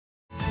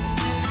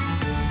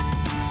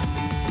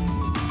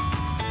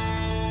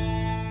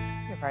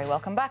very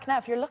welcome back. Now,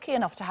 if you're lucky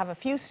enough to have a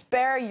few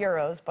spare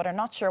euros but are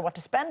not sure what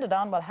to spend it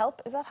on, well,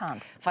 help is at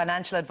hand.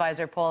 Financial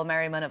advisor Paul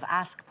Merriman of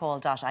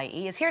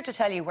askpaul.ie is here to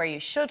tell you where you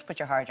should put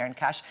your hard-earned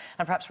cash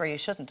and perhaps where you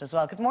shouldn't as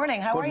well. Good morning.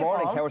 How are you, Paul?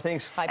 Good morning. How are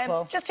things? Hi,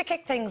 Paul. Just to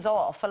kick things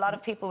off, a lot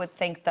of people would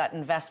think that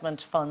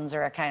investment funds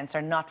or accounts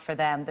are not for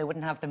them. They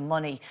wouldn't have the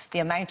money, the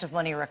amount of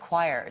money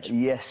required.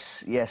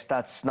 Yes,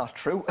 that's not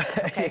true.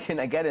 Okay. You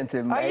can get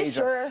into major... Are you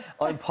sure?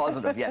 I'm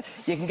positive, yeah.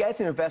 You can get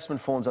into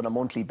investment funds on a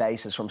monthly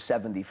basis from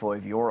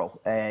 €75.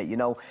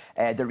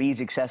 They're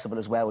easy accessible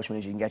as well, which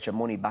means you can get your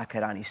money back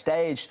at any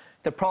stage.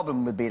 The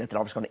problem would be that they're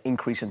obviously going to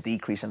increase and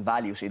decrease in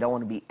value, so you don't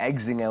want to be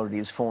exiting out of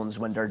these funds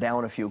when they're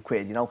down a few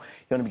quid, You want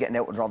to be getting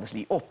out when they're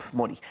obviously up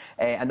money.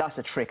 And that's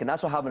the trick, and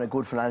that's what having a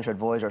good financial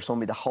advisor,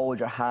 somebody to hold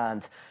your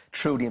hand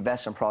through the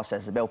investment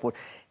process is about. But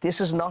this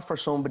is not for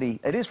somebody,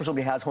 it is for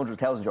somebody who has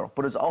 €100,000,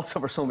 but it's also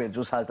for somebody that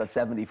just has that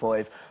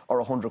 75 or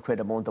 100 quid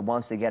a month that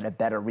wants to get a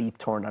better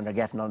return than they're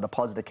getting on a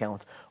deposit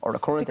account or a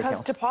current account.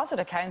 Because deposit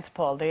accounts,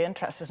 Paul, the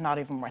interest is not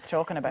even worth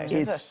talking about, is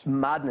it? It's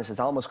madness. It's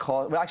almost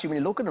well, actually, when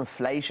you look at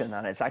inflation,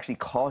 and it's actually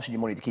costing you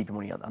money to keep your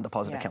money on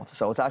deposit accounts.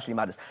 So it's actually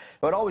madness.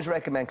 But I'd always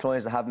recommend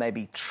clients to have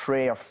maybe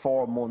 3 or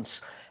 4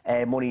 months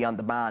money on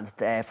demand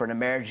for an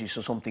emergency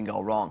should something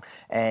go wrong,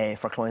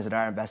 for clients that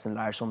are investing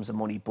large sums of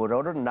money. But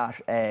other than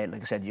that,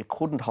 like I said, you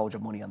couldn't hold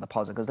your money on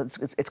deposit because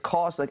it's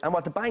cost. And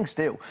what the banks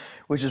do,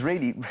 which is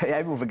really,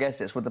 everyone forgets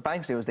this, what the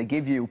banks do is they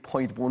give you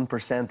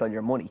 0.1% on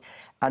your money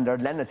and they're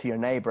lending it to your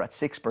neighbour at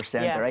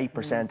 6% or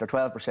 8% or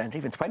 12%,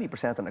 even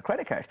 20% on a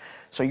credit card.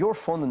 So you're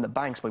funding the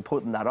banks by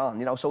putting that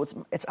on, so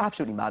it's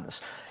absolutely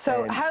madness.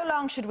 So how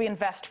long should we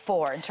invest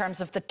for in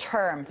terms of the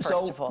term,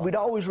 first of all? We'd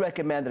always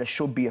recommend that it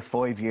should be a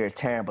 5-year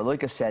term, but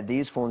like I said,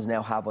 these funds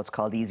now have what's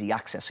called easy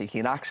access, so you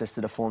can access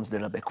to the funds a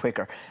little bit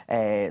quicker,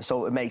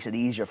 so it makes it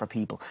easier for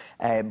people.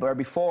 Where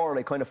before,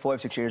 like kind of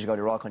 5-6 years ago,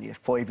 they were all kind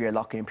of 5-year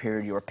lock-in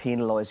period, you were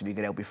penalised if you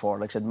get out before.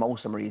 Like I said,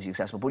 most of them are easy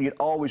accessible, but you'd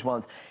always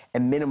want a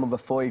minimum of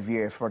 5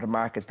 years for the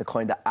markets to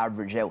kind of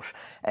average out.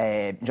 Do you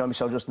know what I mean?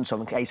 So just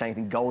in case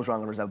anything goes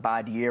wrong or there's a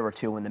bad year or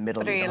two in the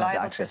middle, but are you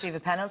liable to receive a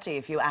penalty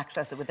if you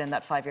access it within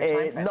that 5-year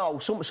time frame? No,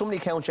 some of the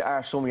accounts you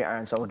are, some you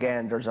aren't. So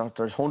again, there's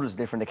hundreds of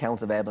different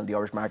accounts available in the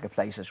Irish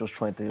marketplace. It's just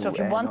trying to... So if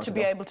you want to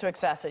be able to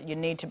access it, you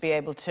need to be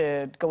able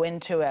to go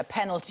into a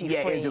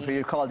penalty-free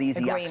you're called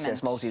easy agreement.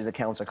 access. Most of these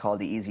accounts are called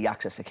the easy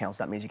access accounts.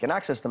 That means you can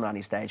access them at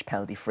any stage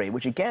penalty-free,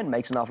 which again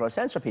makes an awful lot of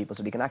sense for people,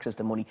 so they can access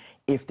the money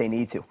if they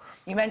need to.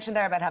 You mentioned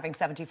there about having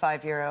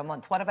 €75 a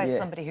month. What about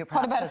somebody who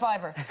perhaps... What about a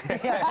fiver?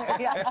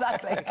 yeah,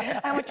 exactly.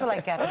 How much will I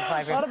get in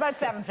 5 years? What about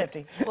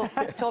 $750? Well,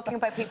 talking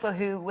about people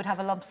who would have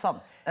a lump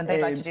sum and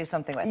they'd like to do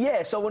something with it.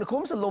 Yeah, so when it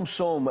comes to lump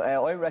sum,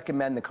 I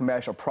recommend the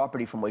commercial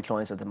property for my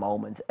clients at the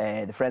moment.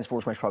 The Friends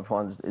Force Commercial Property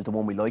Fund is the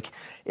one we like.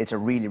 It's a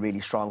really, really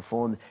strong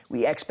fund.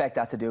 We expect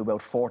that to do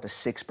about 4 to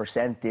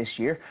 6% this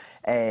year,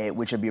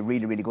 which would be a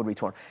really, really good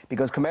return.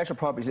 Because commercial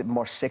property is a little bit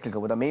more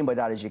cyclical. What I mean by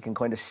that is you can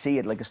kind of see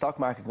it, like the stock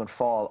market can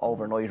fall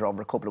overnight or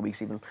over a couple of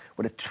weeks. Even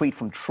with a tweet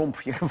from Trump,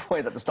 you can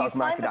find that the stock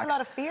market... Do you find there's a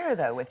lot of fear,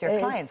 though, with your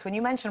clients? When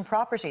you mention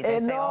property, they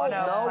say, oh,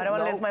 no, I don't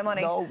want to lose my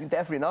money. No,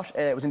 definitely not.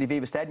 I was in the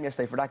Aviva Stadium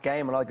yesterday for that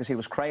game, and all I could see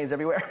was cranes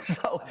everywhere.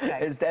 So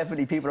it's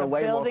definitely, people are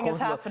way more comfortable. Building is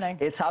happening.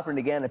 It's happening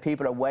again, and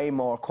people are way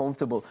more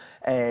comfortable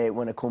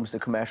when it comes to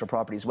commercial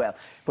property as well.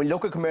 When you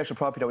look at commercial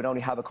property, though, we'd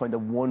only have a kind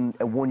of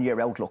one-year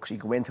outlook. So you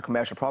go into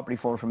commercial property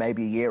fund for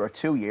maybe a year or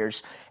 2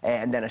 years,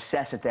 and then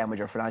assess it then with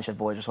your financial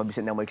advisor. So I'll be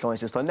sitting down with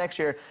clients this time next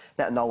year,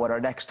 letting know what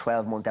our next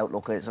 12-month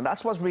outlook is. And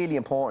that's what's really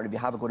important if you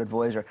have a good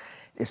advisor.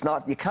 It's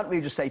not, you can't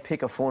really just say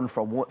pick a fund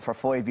for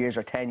 5 years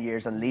or 10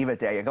 years and leave it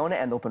there. You're going to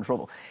end up in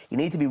trouble. You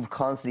need to be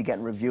constantly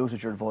getting reviews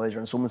with your advisor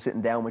and someone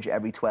sitting down with you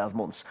every 12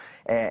 months,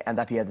 and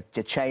that be able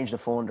to change the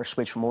fund or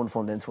switch from one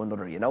fund into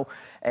another,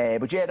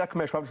 But yeah, that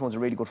commercial property fund is a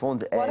really good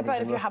fund. What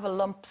about if you have a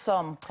lump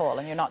sum, Paul,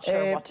 and you're not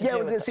sure what to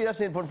do with see,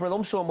 that's it. For a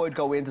lump sum, I'd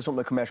go into something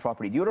like commercial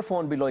property. The other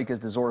fund we like is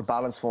the Zurich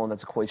Balance Fund.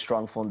 That's a quite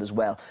strong fund as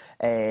well.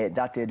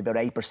 That did about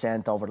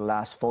 8% over the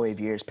last 5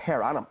 years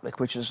per annum,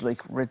 which is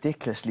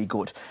ridiculously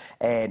good.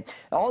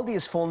 All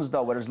these funds,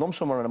 though, whether it's lump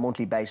sum or on a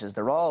monthly basis,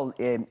 they're all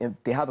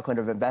they have a kind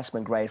of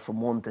investment grade from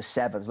 1 to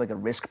 7. It's like a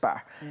risk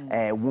bar.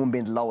 1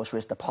 being the lowest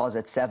risk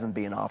deposit, 7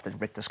 being off the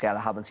Richter scale.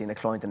 I haven't seen a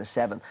client in a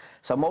 7.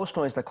 So most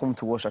clients that come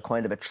to us are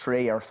kind of a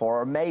 3 or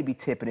 4, or maybe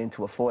tipping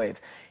into a 5.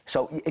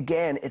 So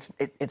again,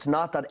 it's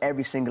not that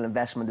every single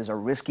investment is a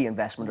risky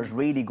investment. There's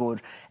really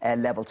good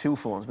level 2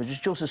 funds, which is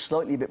just a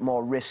slightly bit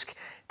more risk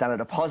than a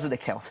deposit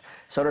account.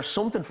 So there's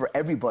something for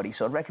everybody.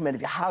 So I'd recommend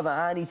if you have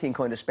anything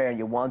kind of spare and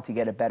you want to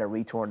get a better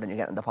return than you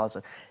get in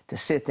deposit, to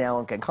sit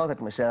down, get in contact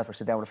with myself or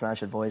sit down with a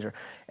financial advisor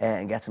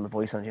and get some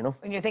advice on it,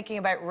 When you're thinking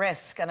about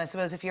risk, and I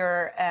suppose if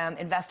you're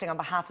investing on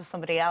behalf of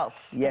somebody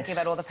else, thinking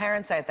about all the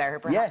parents out there who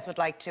perhaps would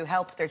like to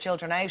help their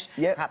children out,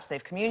 perhaps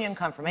they've communion,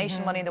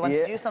 confirmation money, they want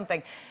to do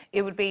something,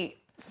 it would be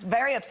It's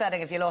very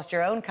upsetting if you lost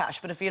your own cash,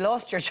 but if you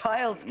lost your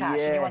child's cash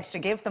and you wanted to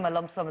give them a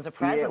lump sum as a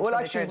present, well,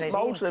 when actually, they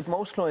turned 18.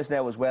 most clients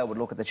now as well would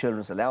look at the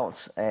children's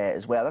allowance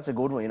as well. That's a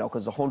good one, you know,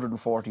 because it's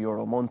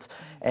 €140 a month.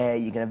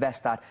 You can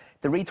invest that.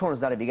 The return is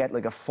that if you get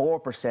like a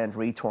 4%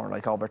 return,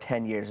 like over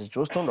 10 years, it's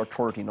just under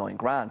 39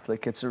 grand.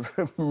 Like, it's an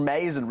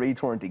amazing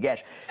return to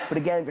get. But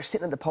again, if you're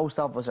sitting in the post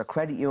office or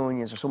credit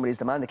unions or somebody's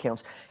demand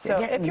accounts, so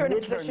if you're in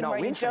a position no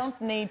where interest.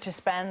 you don't need to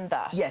spend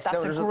that, Yes,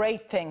 that's a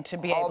great thing to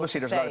be able to obviously,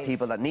 there's save. a lot of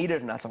people that need it,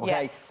 and that's okay.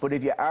 Yes. But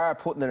if you are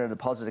putting it in a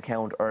deposit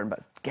account,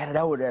 get it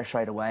out of there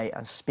straight away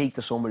and speak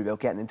to somebody about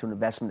getting into an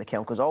investment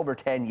account, because over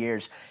 10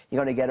 years, you're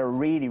going to get a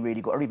really,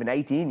 really good, or even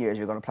 18 years,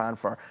 you're going to plan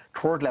for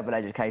third-level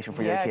education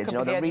for your kids. You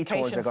know, the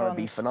returns are going to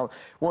be phenomenal.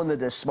 One of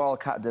the small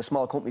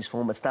companies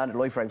fund with Standard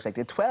Life, for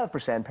example, did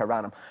 12% per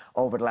annum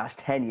over the last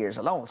 10 years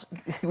alone. So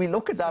we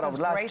look at that over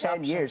the last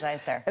 10 years.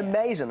 Out there.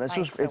 Amazing. Yeah.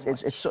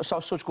 It's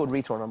such good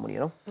return on money, you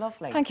know.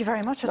 Lovely. Thank you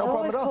very much, as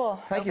always, Paul.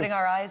 Thank you. Opening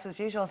our eyes as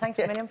usual. Thanks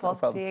a million, Paul.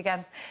 No See you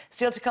again.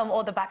 Still to come,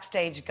 all the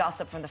backstage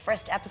gossip from the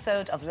first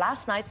episode of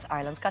last night's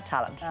Ireland's Got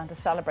Talent. And to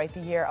celebrate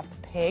the year of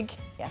the pig,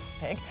 yes,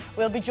 the pig,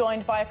 we'll be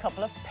joined by a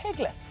couple of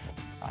piglets.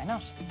 Why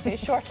not? See you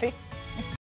shortly.